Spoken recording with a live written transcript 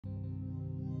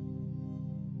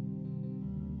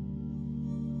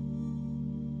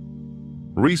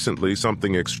Recently,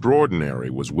 something extraordinary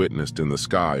was witnessed in the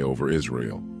sky over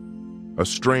Israel. A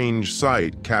strange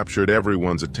sight captured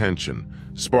everyone's attention,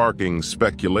 sparking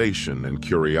speculation and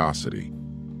curiosity.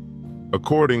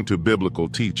 According to biblical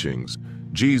teachings,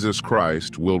 Jesus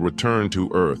Christ will return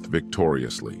to earth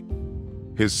victoriously.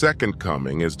 His second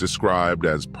coming is described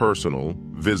as personal,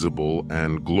 visible,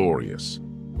 and glorious.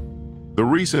 The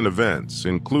recent events,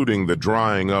 including the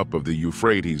drying up of the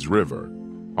Euphrates River,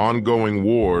 ongoing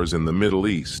wars in the Middle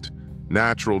East,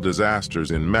 natural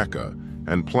disasters in Mecca,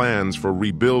 and plans for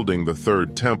rebuilding the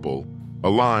Third Temple,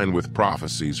 align with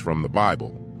prophecies from the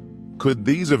Bible. Could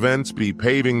these events be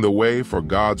paving the way for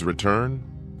God's return?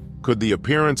 Could the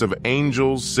appearance of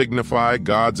angels signify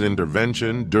God's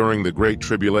intervention during the Great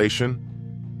Tribulation?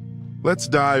 Let's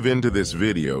dive into this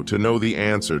video to know the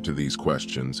answer to these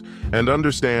questions and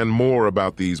understand more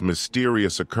about these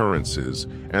mysterious occurrences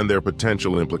and their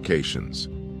potential implications.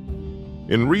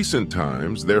 In recent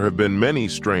times, there have been many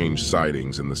strange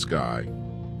sightings in the sky.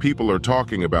 People are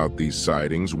talking about these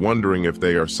sightings, wondering if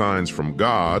they are signs from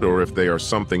God or if they are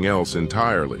something else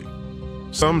entirely.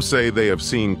 Some say they have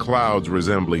seen clouds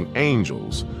resembling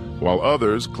angels, while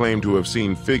others claim to have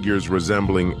seen figures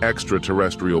resembling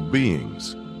extraterrestrial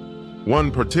beings.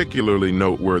 One particularly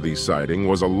noteworthy sighting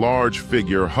was a large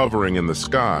figure hovering in the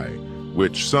sky,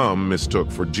 which some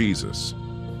mistook for Jesus.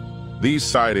 These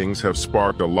sightings have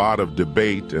sparked a lot of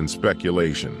debate and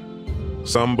speculation.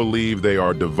 Some believe they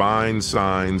are divine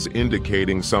signs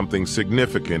indicating something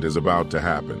significant is about to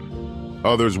happen.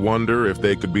 Others wonder if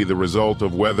they could be the result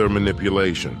of weather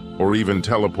manipulation or even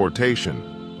teleportation.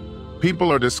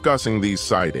 People are discussing these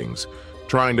sightings,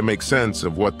 trying to make sense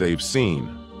of what they've seen.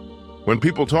 When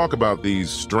people talk about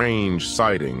these strange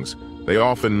sightings, they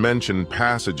often mention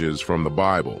passages from the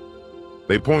Bible.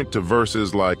 They point to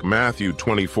verses like Matthew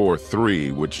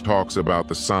 24:3, which talks about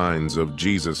the signs of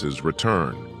Jesus'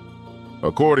 return.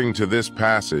 According to this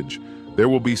passage, there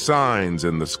will be signs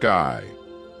in the sky,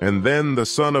 and then the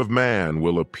Son of Man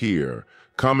will appear,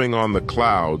 coming on the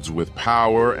clouds with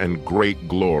power and great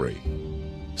glory.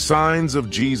 Signs of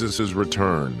Jesus'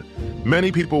 return.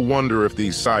 Many people wonder if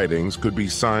these sightings could be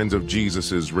signs of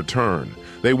Jesus' return.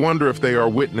 They wonder if they are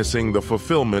witnessing the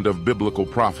fulfillment of biblical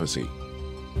prophecy.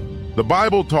 The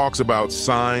Bible talks about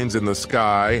signs in the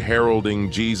sky heralding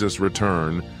Jesus'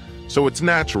 return, so it's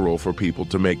natural for people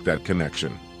to make that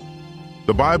connection.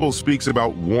 The Bible speaks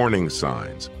about warning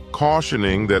signs,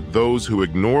 cautioning that those who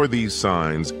ignore these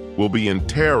signs will be in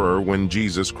terror when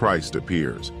Jesus Christ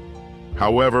appears.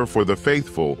 However, for the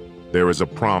faithful, there is a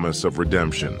promise of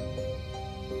redemption.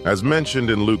 As mentioned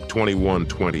in Luke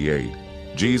 21:28,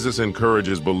 Jesus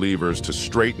encourages believers to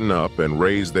straighten up and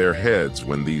raise their heads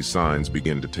when these signs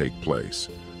begin to take place,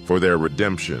 for their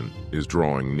redemption is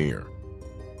drawing near.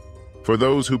 For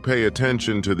those who pay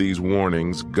attention to these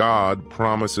warnings, God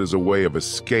promises a way of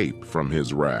escape from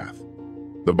his wrath.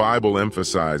 The Bible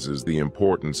emphasizes the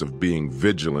importance of being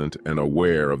vigilant and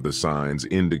aware of the signs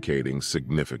indicating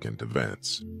significant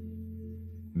events.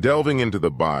 Delving into the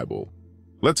Bible,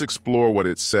 let's explore what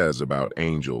it says about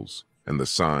angels and the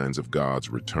signs of God's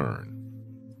return.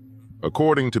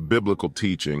 According to biblical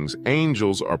teachings,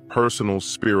 angels are personal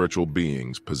spiritual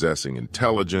beings possessing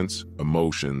intelligence,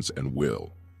 emotions, and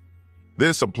will.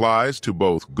 This applies to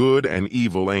both good and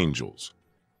evil angels.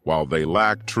 While they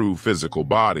lack true physical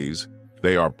bodies,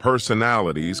 they are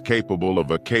personalities capable of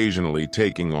occasionally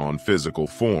taking on physical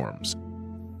forms.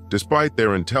 Despite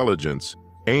their intelligence,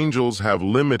 angels have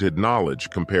limited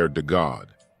knowledge compared to God.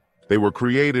 They were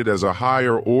created as a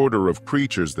higher order of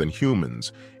creatures than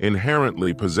humans,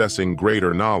 inherently possessing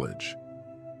greater knowledge.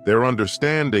 Their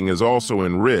understanding is also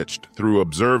enriched through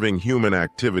observing human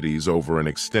activities over an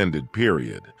extended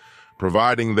period,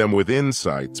 providing them with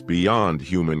insights beyond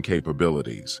human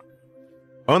capabilities.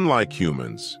 Unlike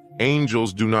humans,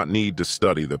 angels do not need to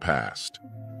study the past.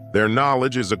 Their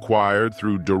knowledge is acquired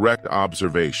through direct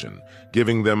observation,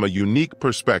 giving them a unique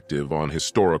perspective on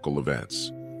historical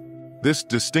events. This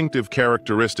distinctive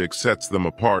characteristic sets them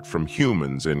apart from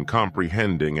humans in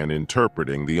comprehending and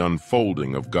interpreting the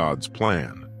unfolding of God's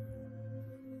plan.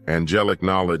 Angelic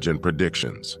knowledge and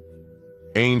predictions.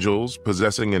 Angels,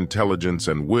 possessing intelligence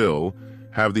and will,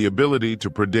 have the ability to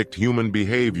predict human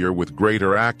behavior with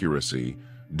greater accuracy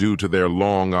due to their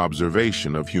long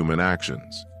observation of human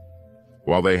actions.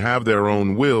 While they have their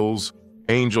own wills,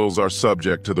 angels are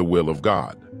subject to the will of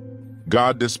God.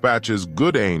 God dispatches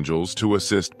good angels to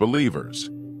assist believers.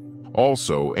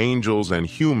 Also, angels and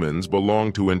humans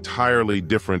belong to entirely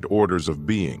different orders of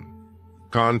being.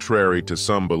 Contrary to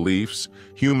some beliefs,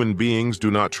 human beings do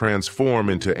not transform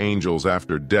into angels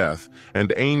after death,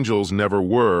 and angels never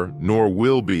were nor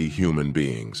will be human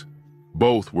beings.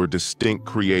 Both were distinct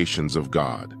creations of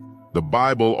God. The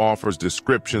Bible offers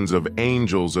descriptions of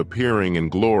angels appearing in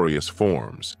glorious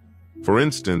forms. For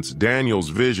instance, Daniel's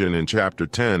vision in chapter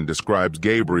 10 describes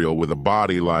Gabriel with a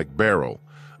body like beryl,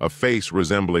 a face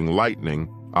resembling lightning,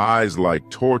 eyes like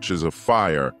torches of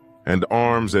fire, and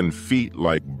arms and feet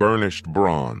like burnished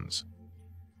bronze.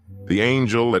 The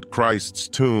angel at Christ's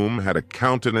tomb had a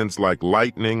countenance like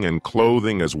lightning and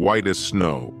clothing as white as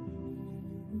snow.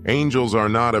 Angels are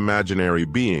not imaginary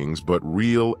beings, but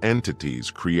real entities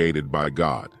created by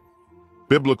God.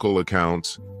 Biblical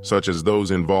accounts, such as those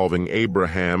involving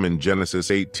Abraham in Genesis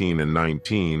 18 and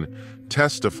 19,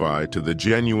 testify to the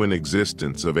genuine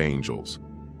existence of angels.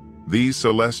 These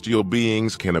celestial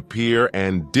beings can appear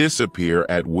and disappear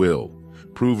at will,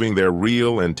 proving their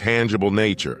real and tangible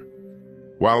nature.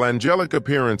 While angelic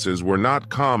appearances were not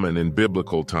common in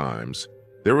biblical times,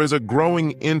 there is a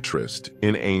growing interest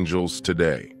in angels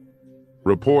today.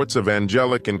 Reports of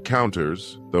angelic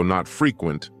encounters, though not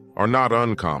frequent, are not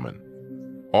uncommon.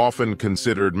 Often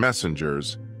considered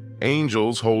messengers,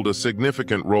 angels hold a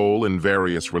significant role in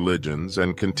various religions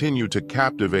and continue to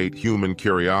captivate human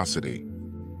curiosity.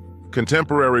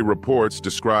 Contemporary reports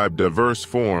describe diverse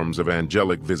forms of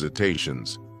angelic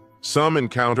visitations. Some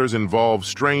encounters involve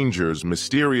strangers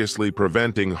mysteriously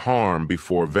preventing harm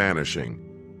before vanishing,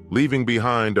 leaving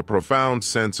behind a profound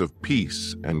sense of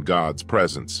peace and God's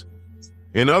presence.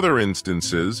 In other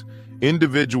instances,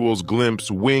 individuals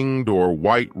glimpse winged or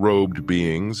white-robed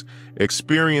beings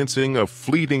experiencing a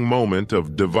fleeting moment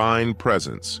of divine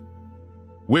presence.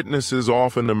 Witnesses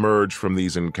often emerge from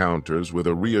these encounters with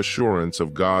a reassurance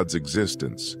of God's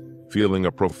existence, feeling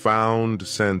a profound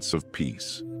sense of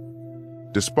peace.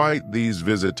 Despite these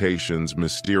visitations'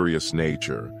 mysterious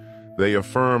nature, they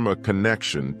affirm a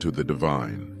connection to the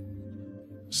divine.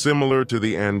 Similar to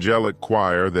the angelic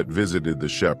choir that visited the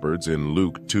shepherds in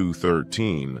Luke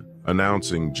 2:13,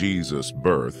 announcing Jesus'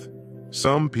 birth,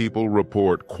 some people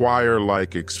report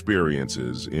choir-like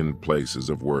experiences in places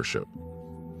of worship.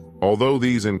 Although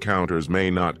these encounters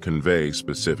may not convey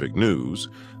specific news,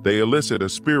 they elicit a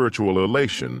spiritual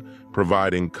elation,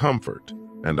 providing comfort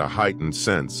and a heightened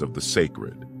sense of the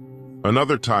sacred.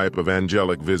 Another type of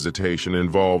angelic visitation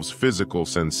involves physical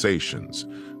sensations,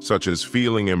 such as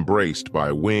feeling embraced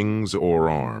by wings or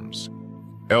arms.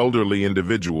 Elderly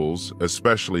individuals,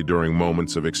 especially during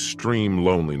moments of extreme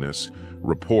loneliness,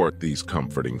 report these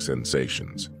comforting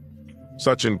sensations.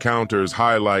 Such encounters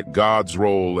highlight God's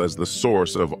role as the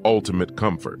source of ultimate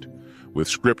comfort, with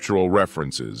scriptural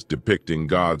references depicting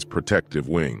God's protective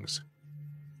wings.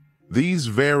 These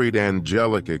varied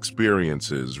angelic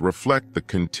experiences reflect the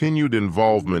continued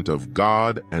involvement of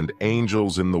God and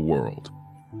angels in the world.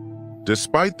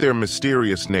 Despite their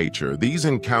mysterious nature, these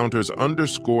encounters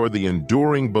underscore the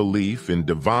enduring belief in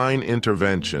divine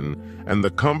intervention and the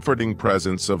comforting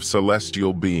presence of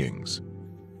celestial beings.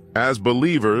 As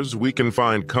believers, we can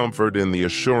find comfort in the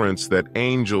assurance that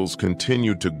angels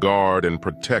continue to guard and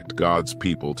protect God's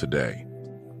people today.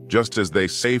 Just as they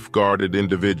safeguarded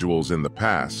individuals in the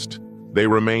past, they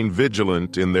remain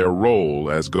vigilant in their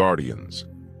role as guardians.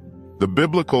 The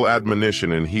biblical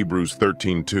admonition in Hebrews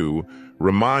 13:2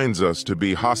 reminds us to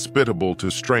be hospitable to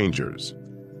strangers,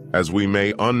 as we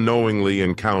may unknowingly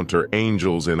encounter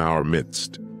angels in our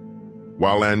midst.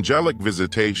 While angelic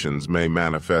visitations may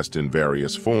manifest in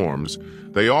various forms,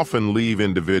 they often leave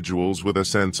individuals with a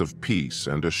sense of peace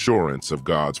and assurance of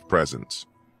God's presence.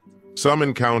 Some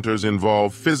encounters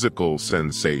involve physical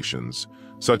sensations,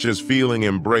 such as feeling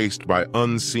embraced by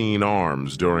unseen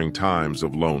arms during times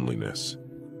of loneliness.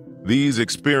 These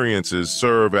experiences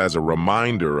serve as a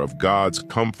reminder of God's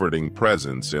comforting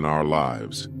presence in our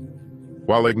lives.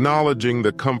 While acknowledging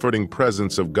the comforting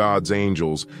presence of God's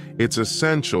angels, it's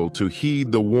essential to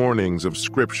heed the warnings of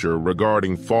Scripture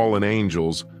regarding fallen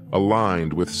angels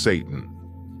aligned with Satan.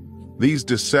 These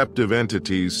deceptive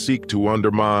entities seek to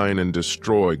undermine and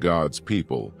destroy God's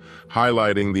people,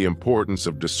 highlighting the importance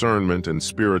of discernment and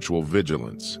spiritual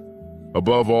vigilance.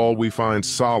 Above all, we find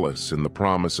solace in the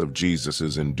promise of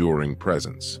Jesus' enduring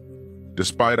presence.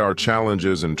 Despite our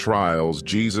challenges and trials,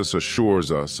 Jesus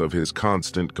assures us of his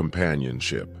constant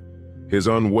companionship. His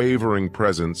unwavering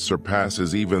presence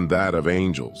surpasses even that of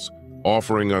angels,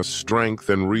 offering us strength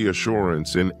and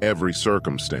reassurance in every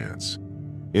circumstance.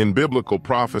 In biblical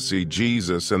prophecy,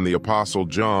 Jesus and the Apostle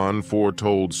John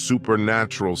foretold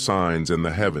supernatural signs in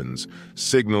the heavens,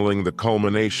 signaling the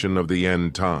culmination of the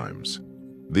end times.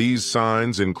 These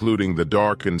signs, including the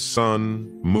darkened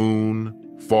sun, moon,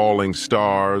 falling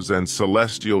stars, and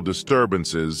celestial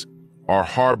disturbances, are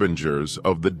harbingers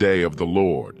of the day of the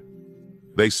Lord.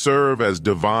 They serve as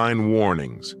divine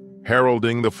warnings,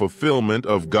 heralding the fulfillment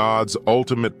of God's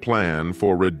ultimate plan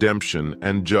for redemption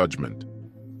and judgment.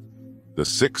 The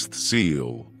sixth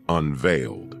seal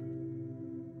unveiled.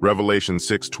 Revelation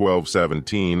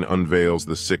 6:12-17 unveils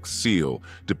the sixth seal,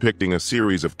 depicting a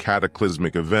series of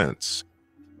cataclysmic events: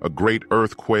 a great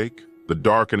earthquake, the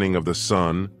darkening of the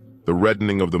sun, the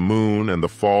reddening of the moon, and the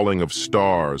falling of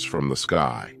stars from the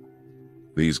sky.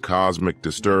 These cosmic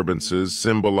disturbances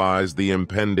symbolize the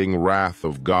impending wrath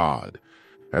of God.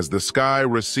 As the sky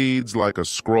recedes like a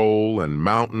scroll and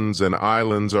mountains and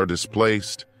islands are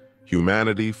displaced,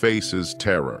 humanity faces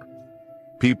terror.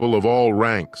 People of all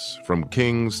ranks, from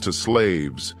kings to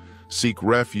slaves, seek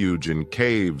refuge in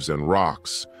caves and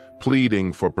rocks,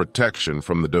 pleading for protection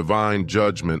from the divine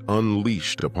judgment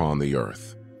unleashed upon the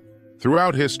earth.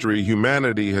 Throughout history,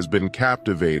 humanity has been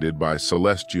captivated by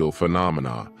celestial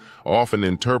phenomena, often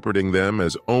interpreting them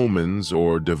as omens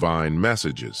or divine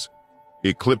messages.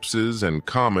 Eclipses and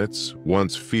comets,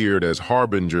 once feared as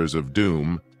harbingers of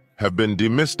doom, have been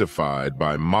demystified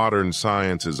by modern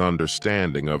science's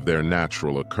understanding of their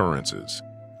natural occurrences.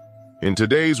 In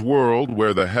today's world,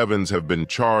 where the heavens have been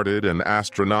charted and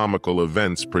astronomical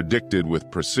events predicted with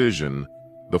precision,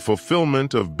 the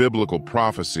fulfillment of biblical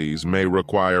prophecies may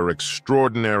require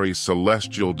extraordinary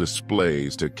celestial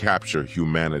displays to capture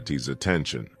humanity's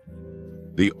attention.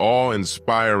 The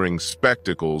awe-inspiring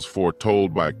spectacles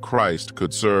foretold by Christ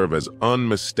could serve as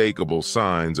unmistakable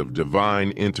signs of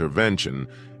divine intervention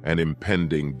and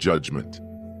impending judgment.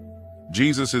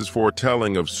 Jesus'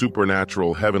 foretelling of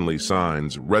supernatural heavenly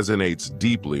signs resonates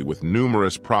deeply with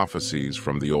numerous prophecies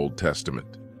from the Old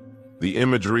Testament. The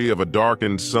imagery of a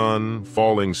darkened sun,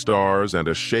 falling stars, and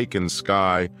a shaken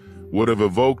sky would have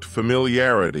evoked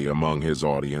familiarity among his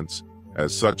audience,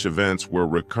 as such events were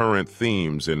recurrent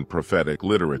themes in prophetic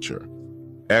literature,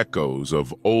 echoes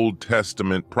of Old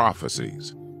Testament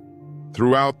prophecies.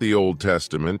 Throughout the Old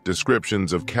Testament,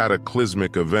 descriptions of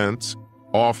cataclysmic events,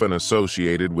 often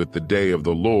associated with the day of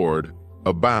the Lord,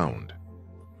 abound.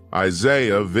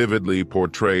 Isaiah vividly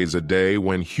portrays a day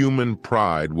when human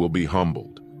pride will be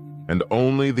humbled, and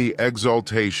only the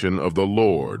exaltation of the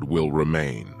Lord will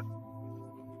remain.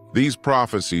 These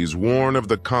prophecies warn of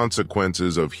the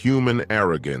consequences of human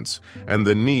arrogance and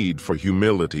the need for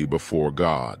humility before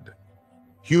God.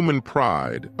 Human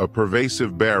pride, a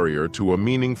pervasive barrier to a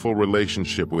meaningful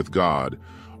relationship with God,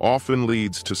 often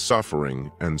leads to suffering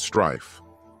and strife.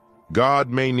 God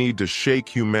may need to shake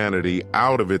humanity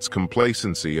out of its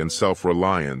complacency and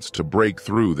self-reliance to break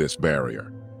through this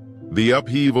barrier. The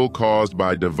upheaval caused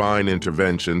by divine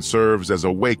intervention serves as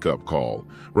a wake-up call,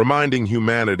 reminding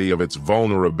humanity of its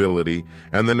vulnerability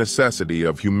and the necessity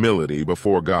of humility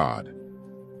before God.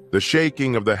 The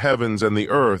shaking of the heavens and the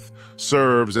earth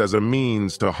serves as a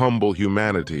means to humble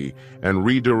humanity and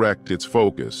redirect its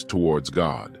focus towards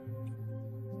God.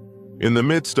 In the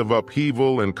midst of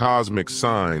upheaval and cosmic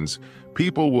signs,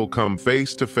 people will come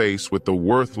face to face with the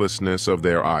worthlessness of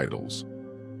their idols.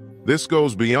 This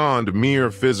goes beyond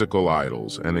mere physical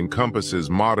idols and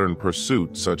encompasses modern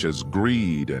pursuits such as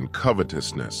greed and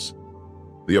covetousness.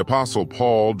 The Apostle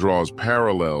Paul draws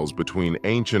parallels between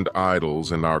ancient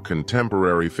idols and our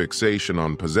contemporary fixation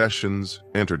on possessions,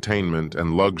 entertainment,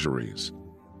 and luxuries.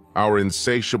 Our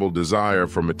insatiable desire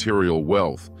for material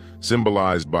wealth,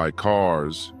 symbolized by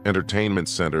cars, entertainment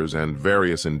centers, and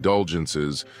various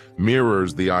indulgences,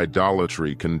 mirrors the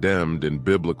idolatry condemned in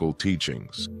biblical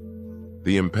teachings.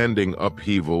 The impending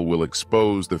upheaval will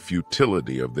expose the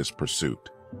futility of this pursuit,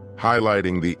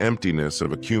 highlighting the emptiness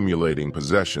of accumulating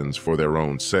possessions for their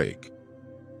own sake.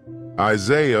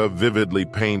 Isaiah vividly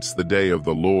paints the day of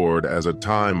the Lord as a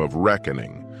time of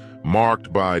reckoning,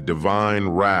 marked by divine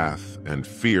wrath and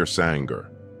fierce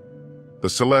anger. The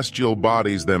celestial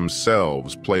bodies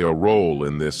themselves play a role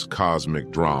in this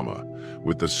cosmic drama,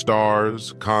 with the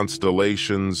stars,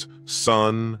 constellations,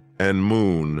 sun, and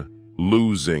moon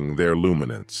losing their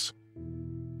luminance.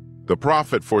 The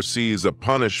prophet foresees a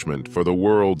punishment for the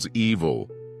world's evil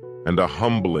and a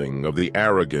humbling of the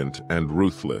arrogant and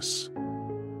ruthless.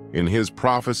 In his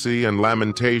prophecy and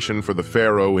lamentation for the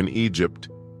Pharaoh in Egypt,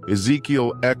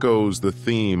 Ezekiel echoes the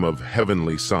theme of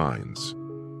heavenly signs.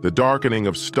 The darkening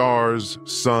of stars,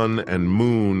 sun, and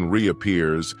moon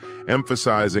reappears,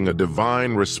 emphasizing a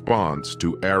divine response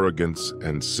to arrogance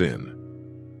and sin.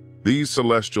 These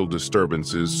celestial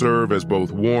disturbances serve as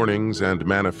both warnings and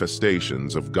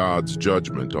manifestations of God's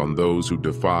judgment on those who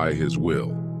defy his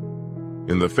will.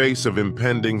 In the face of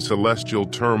impending celestial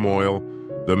turmoil,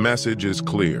 the message is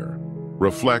clear.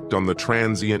 Reflect on the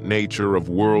transient nature of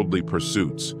worldly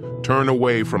pursuits, turn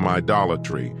away from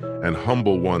idolatry, and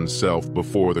humble oneself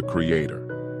before the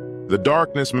Creator. The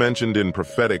darkness mentioned in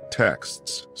prophetic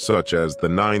texts, such as the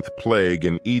 9th plague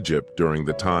in Egypt during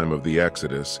the time of the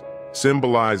Exodus,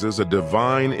 symbolizes a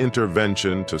divine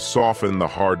intervention to soften the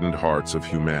hardened hearts of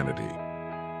humanity.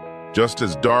 Just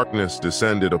as darkness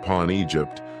descended upon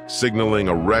Egypt, signaling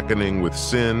a reckoning with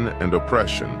sin and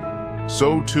oppression,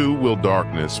 so too will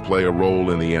darkness play a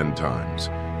role in the end times,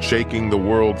 shaking the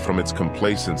world from its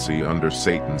complacency under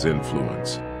Satan's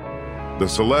influence. The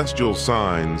celestial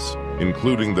signs,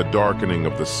 including the darkening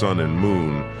of the sun and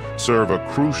moon, serve a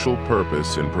crucial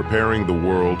purpose in preparing the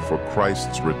world for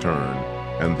Christ's return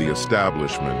and the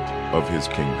establishment of his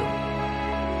kingdom.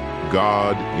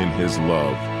 God, in his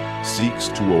love, seeks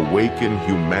to awaken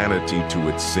humanity to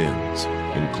its sins,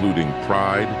 including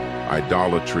pride,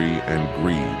 idolatry, and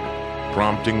greed,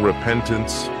 prompting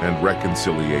repentance and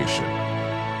reconciliation.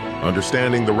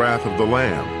 Understanding the wrath of the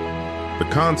Lamb. The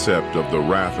concept of the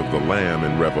wrath of the Lamb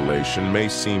in Revelation may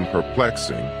seem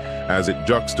perplexing, as it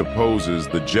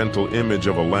juxtaposes the gentle image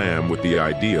of a lamb with the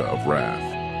idea of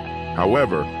wrath.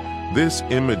 However, this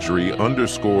imagery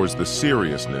underscores the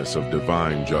seriousness of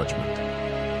divine judgment.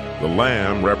 The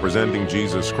Lamb, representing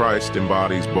Jesus Christ,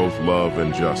 embodies both love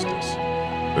and justice.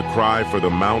 The cry for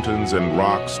the mountains and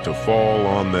rocks to fall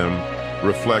on them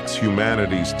reflects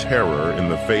humanity's terror in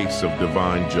the face of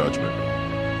divine judgment.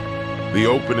 The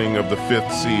opening of the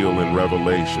 5th seal in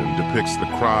Revelation depicts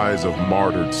the cries of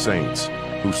martyred saints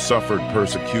who suffered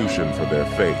persecution for their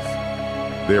faith.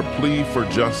 Their plea for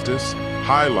justice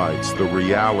highlights the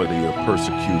reality of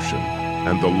persecution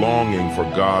and the longing for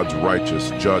God's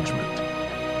righteous judgment.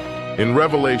 In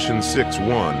Revelation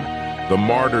 6:1, the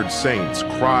martyred saints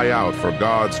cry out for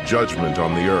God's judgment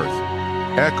on the earth,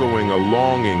 echoing a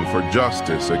longing for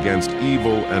justice against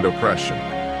evil and oppression.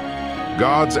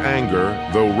 God's anger,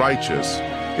 though righteous,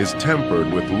 is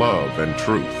tempered with love and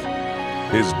truth.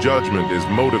 His judgment is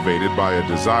motivated by a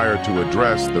desire to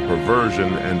address the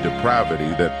perversion and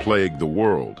depravity that plague the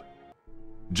world.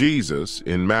 Jesus,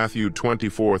 in Matthew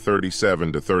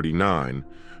 24:37-39,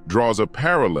 draws a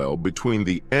parallel between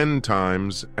the end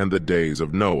times and the days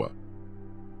of Noah.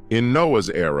 In Noah's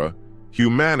era,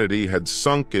 humanity had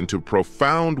sunk into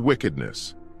profound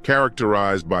wickedness,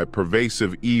 characterized by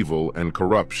pervasive evil and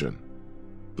corruption.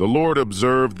 The Lord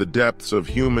observed the depths of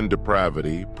human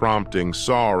depravity, prompting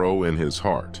sorrow in his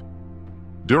heart.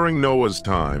 During Noah's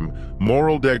time,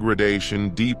 moral degradation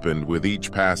deepened with each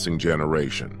passing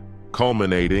generation,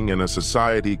 culminating in a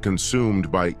society consumed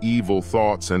by evil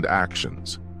thoughts and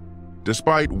actions.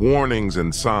 Despite warnings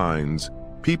and signs,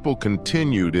 people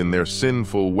continued in their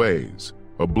sinful ways,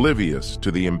 oblivious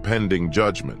to the impending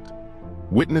judgment.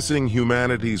 Witnessing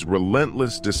humanity's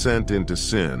relentless descent into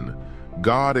sin,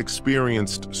 God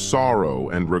experienced sorrow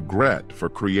and regret for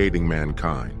creating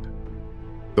mankind.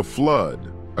 The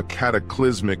flood, a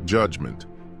cataclysmic judgment,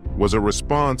 was a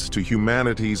response to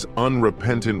humanity's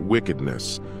unrepentant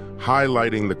wickedness,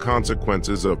 highlighting the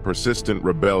consequences of persistent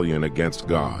rebellion against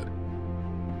God.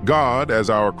 God, as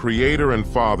our Creator and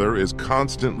Father, is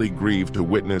constantly grieved to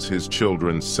witness his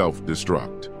children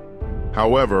self-destruct.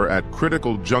 However, at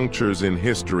critical junctures in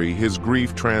history, his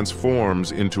grief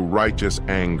transforms into righteous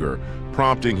anger,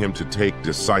 prompting him to take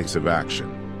decisive action.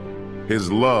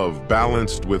 His love,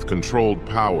 balanced with controlled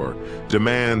power,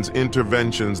 demands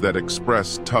interventions that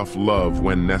express tough love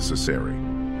when necessary.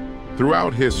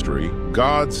 Throughout history,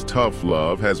 God's tough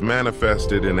love has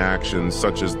manifested in actions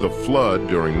such as the flood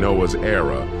during Noah's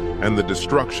era and the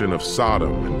destruction of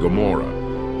Sodom and Gomorrah.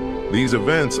 These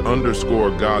events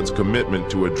underscore God's commitment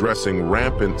to addressing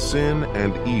rampant sin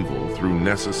and evil through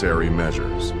necessary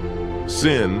measures.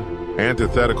 Sin,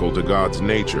 antithetical to God's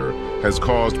nature, has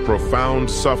caused profound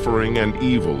suffering and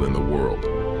evil in the world.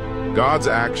 God's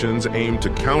actions aim to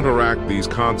counteract these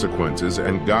consequences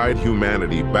and guide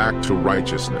humanity back to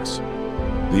righteousness.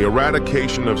 The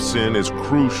eradication of sin is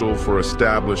crucial for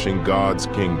establishing God's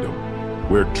kingdom,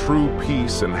 where true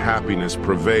peace and happiness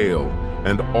prevail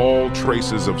and all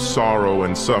traces of sorrow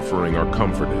and suffering are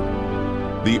comforted.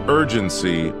 The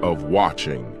urgency of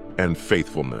watching and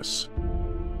faithfulness.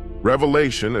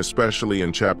 Revelation, especially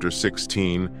in chapter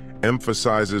 16,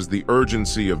 emphasizes the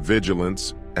urgency of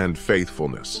vigilance and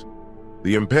faithfulness.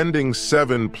 The impending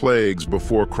 7 plagues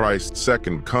before Christ's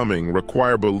second coming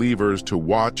require believers to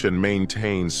watch and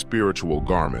maintain spiritual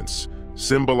garments,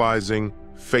 symbolizing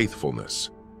faithfulness.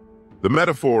 The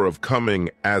metaphor of coming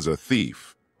as a thief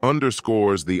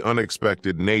underscores the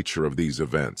unexpected nature of these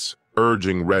events,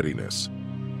 urging readiness.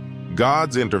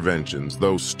 God's interventions,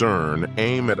 though stern,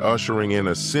 aim at ushering in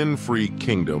a sin-free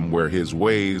kingdom where his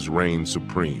ways reign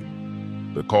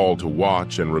supreme. The call to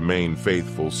watch and remain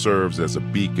faithful serves as a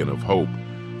beacon of hope,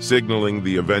 signaling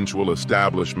the eventual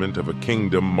establishment of a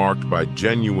kingdom marked by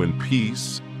genuine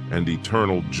peace and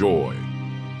eternal joy.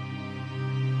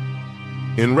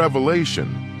 In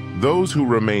Revelation, those who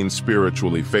remain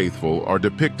spiritually faithful are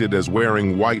depicted as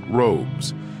wearing white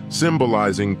robes,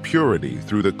 symbolizing purity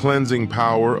through the cleansing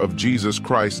power of Jesus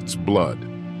Christ's blood.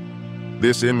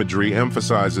 This imagery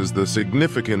emphasizes the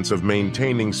significance of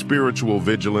maintaining spiritual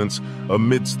vigilance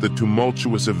amidst the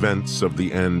tumultuous events of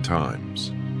the end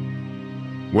times.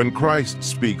 When Christ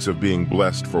speaks of being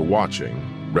blessed for watching,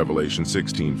 Revelation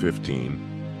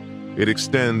 16:15, it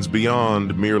extends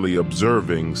beyond merely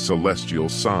observing celestial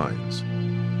signs.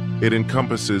 It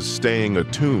encompasses staying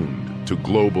attuned to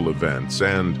global events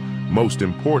and, most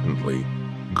importantly,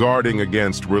 guarding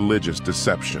against religious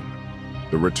deception.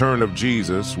 The return of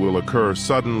Jesus will occur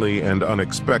suddenly and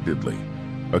unexpectedly,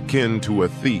 akin to a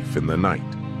thief in the night.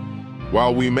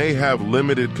 While we may have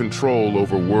limited control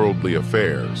over worldly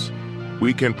affairs,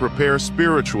 we can prepare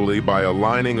spiritually by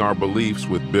aligning our beliefs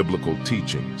with biblical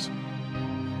teachings.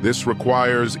 This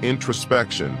requires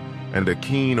introspection and a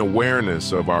keen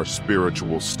awareness of our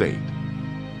spiritual state.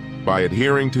 By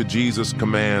adhering to Jesus'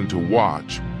 command to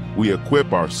watch, we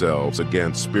equip ourselves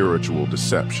against spiritual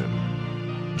deception.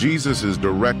 Jesus'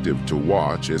 directive to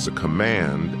watch is a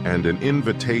command and an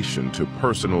invitation to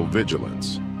personal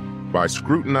vigilance. By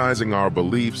scrutinizing our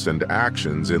beliefs and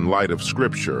actions in light of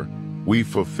Scripture, we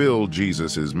fulfill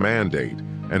Jesus' mandate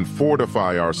and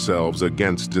fortify ourselves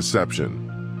against deception.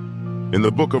 In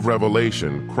the book of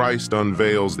Revelation, Christ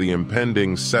unveils the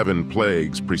impending 7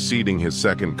 plagues preceding his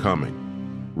second coming.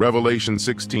 Revelation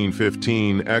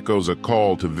 16:15 echoes a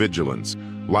call to vigilance,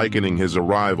 likening his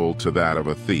arrival to that of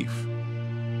a thief.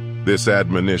 This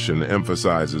admonition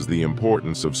emphasizes the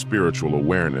importance of spiritual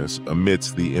awareness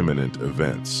amidst the imminent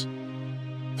events.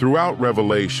 Throughout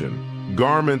Revelation,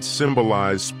 garments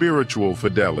symbolize spiritual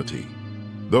fidelity.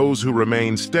 Those who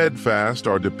remain steadfast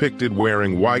are depicted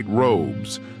wearing white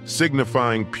robes,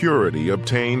 signifying purity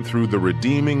obtained through the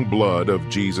redeeming blood of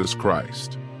Jesus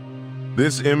Christ.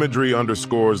 This imagery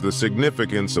underscores the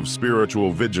significance of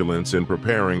spiritual vigilance in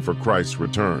preparing for Christ's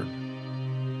return.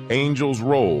 Angels'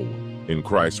 role in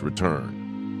Christ's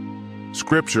return.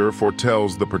 Scripture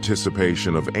foretells the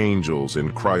participation of angels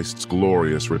in Christ's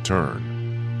glorious return.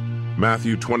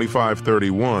 Matthew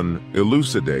 25:31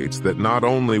 elucidates that not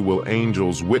only will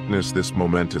angels witness this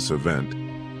momentous event,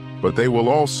 but they will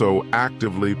also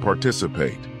actively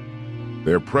participate.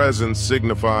 Their presence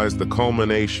signifies the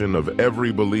culmination of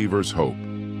every believer's hope,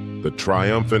 the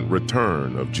triumphant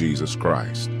return of Jesus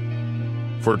Christ.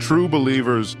 For true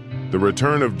believers, the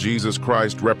return of Jesus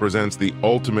Christ represents the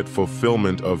ultimate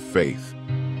fulfillment of faith.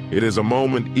 It is a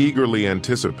moment eagerly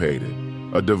anticipated,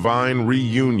 a divine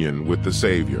reunion with the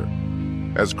Savior.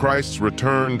 As Christ's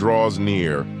return draws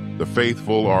near, the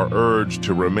faithful are urged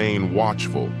to remain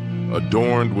watchful,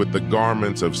 adorned with the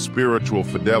garments of spiritual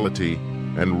fidelity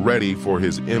and ready for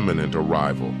his imminent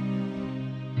arrival.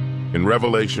 In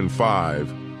Revelation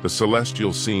 5, the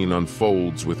celestial scene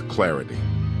unfolds with clarity.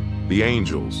 The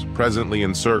angels, presently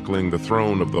encircling the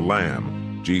throne of the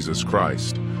Lamb, Jesus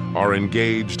Christ, are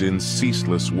engaged in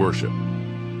ceaseless worship.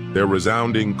 Their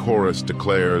resounding chorus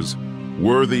declares,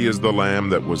 "Worthy is the Lamb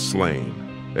that was slain,"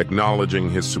 acknowledging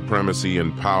his supremacy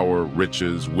in power,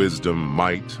 riches, wisdom,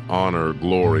 might, honor,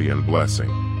 glory, and blessing.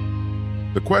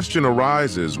 The question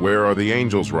arises, where are the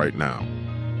angels right now?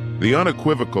 The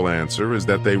unequivocal answer is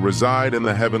that they reside in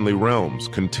the heavenly realms,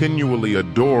 continually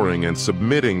adoring and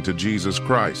submitting to Jesus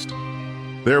Christ.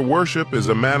 Their worship is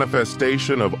a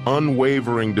manifestation of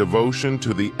unwavering devotion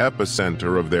to the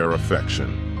epicenter of their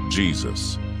affection,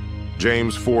 Jesus.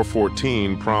 James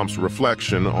 4:14 prompts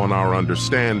reflection on our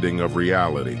understanding of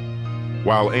reality.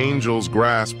 While angels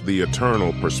grasp the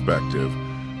eternal perspective,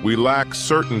 we lack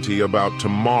certainty about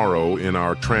tomorrow in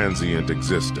our transient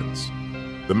existence.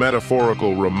 The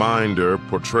metaphorical reminder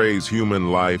portrays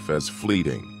human life as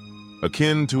fleeting,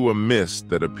 akin to a mist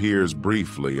that appears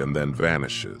briefly and then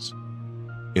vanishes.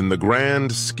 In the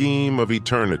grand scheme of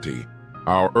eternity,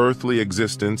 our earthly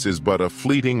existence is but a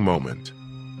fleeting moment,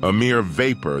 a mere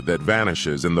vapor that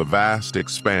vanishes in the vast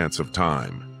expanse of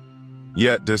time.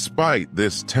 Yet despite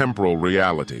this temporal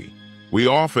reality, we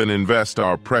often invest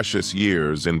our precious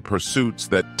years in pursuits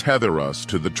that tether us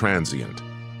to the transient.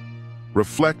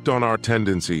 Reflect on our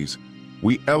tendencies.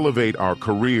 We elevate our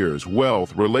careers,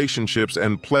 wealth, relationships,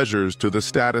 and pleasures to the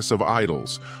status of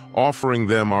idols, offering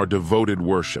them our devoted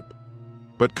worship.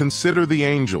 But consider the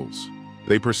angels.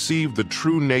 They perceive the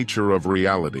true nature of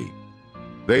reality.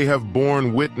 They have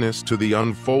borne witness to the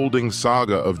unfolding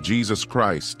saga of Jesus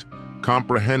Christ,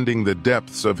 comprehending the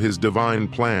depths of his divine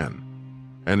plan.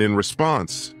 And in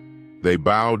response, They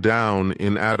bow down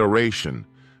in adoration,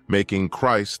 making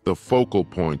Christ the focal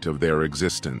point of their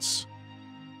existence.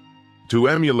 To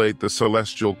emulate the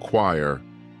celestial choir,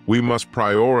 we must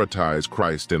prioritize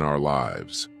Christ in our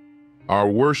lives. Our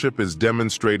worship is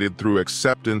demonstrated through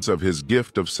acceptance of his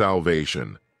gift of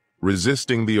salvation,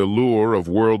 resisting the allure of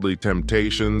worldly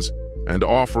temptations, and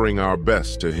offering our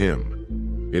best to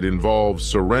him. It involves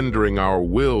surrendering our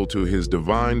will to his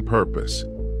divine purpose,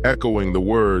 echoing the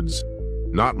words,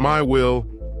 "Not my will,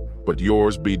 but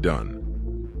yours be done."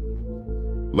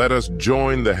 Let us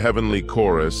join the heavenly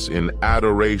chorus in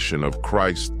adoration of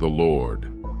Christ the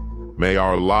Lord. May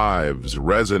our lives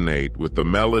resonate with the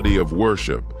melody of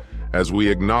worship as we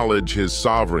acknowledge his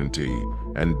sovereignty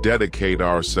and dedicate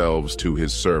ourselves to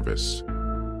his service.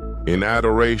 In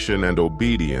adoration and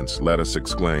obedience, let us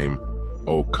exclaim,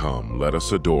 "Oh, come, let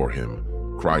us adore him,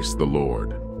 Christ the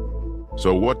Lord."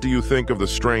 So what do you think of the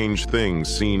strange things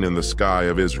seen in the sky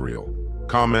of Israel?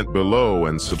 Comment below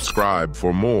and subscribe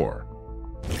for more.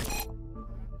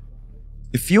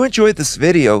 If you enjoyed this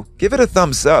video, give it a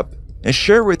thumbs up and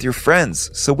share with your friends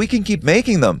so we can keep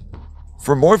making them.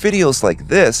 For more videos like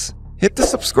this, hit the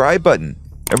subscribe button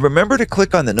and remember to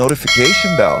click on the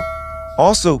notification bell.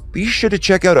 Also, be sure to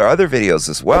check out our other videos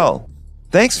as well.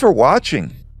 Thanks for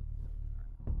watching.